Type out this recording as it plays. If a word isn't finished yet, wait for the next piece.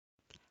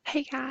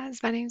Hey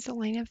guys, my name is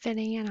Elena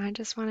Finney, and I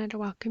just wanted to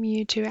welcome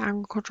you to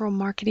Agricultural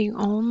Marketing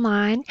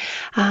Online.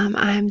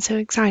 I'm so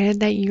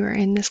excited that you are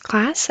in this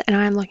class, and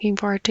I'm looking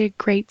forward to a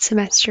great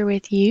semester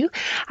with you.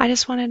 I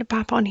just wanted to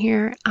pop on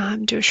here,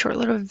 do a short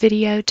little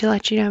video to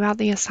let you know about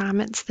the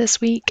assignments this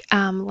week,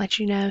 let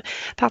you know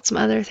about some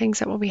other things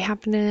that will be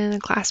happening in the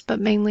class, but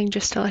mainly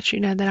just to let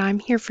you know that I'm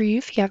here for you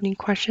if you have any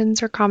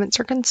questions or comments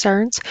or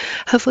concerns.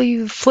 Hopefully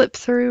you flipped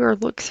through or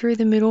looked through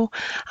the middle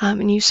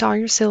and you saw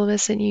your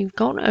syllabus and you've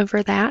gone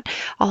over that.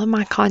 All of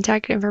my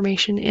contact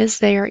information is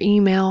there: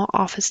 email,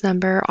 office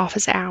number,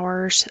 office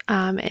hours.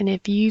 And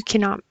if you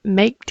cannot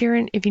make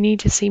if you need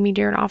to see me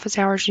during office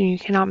hours and you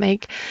cannot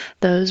make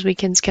those, we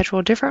can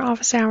schedule different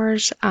office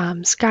hours,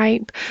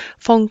 Skype,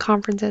 phone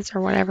conferences,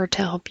 or whatever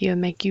to help you and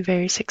make you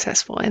very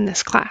successful in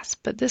this class.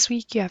 But this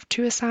week you have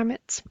two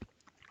assignments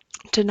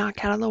to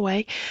knock out of the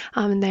way,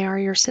 and they are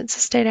your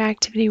census data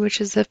activity,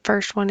 which is the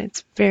first one.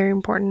 It's very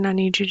important. I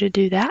need you to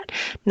do that,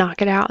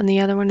 knock it out. And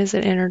the other one is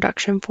an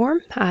introduction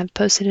form. I've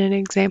posted an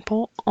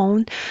example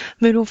on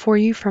Moodle for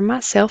you from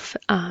myself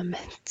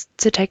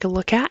to take a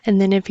look at. And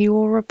then if you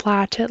will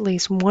reply to at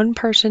least one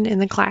person in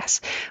the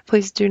class,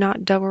 please do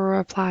not double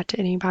reply to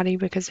anybody,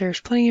 because there's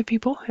plenty of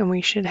people and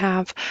we should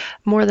have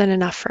more than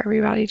enough for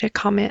everybody to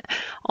comment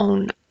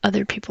on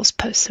other people's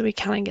posts, so we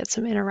kind of get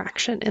some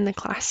interaction in the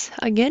class.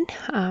 Again,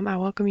 I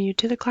welcome you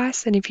to the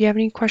class, and if you have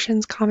any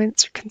questions,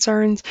 comments, or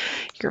concerns,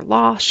 you're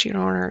lost, you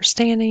don't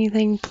understand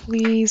anything,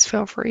 please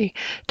feel free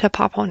to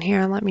pop on here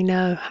and let me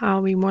know.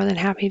 I'll be more than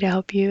happy to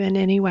help you in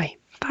any way.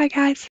 Bye,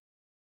 guys.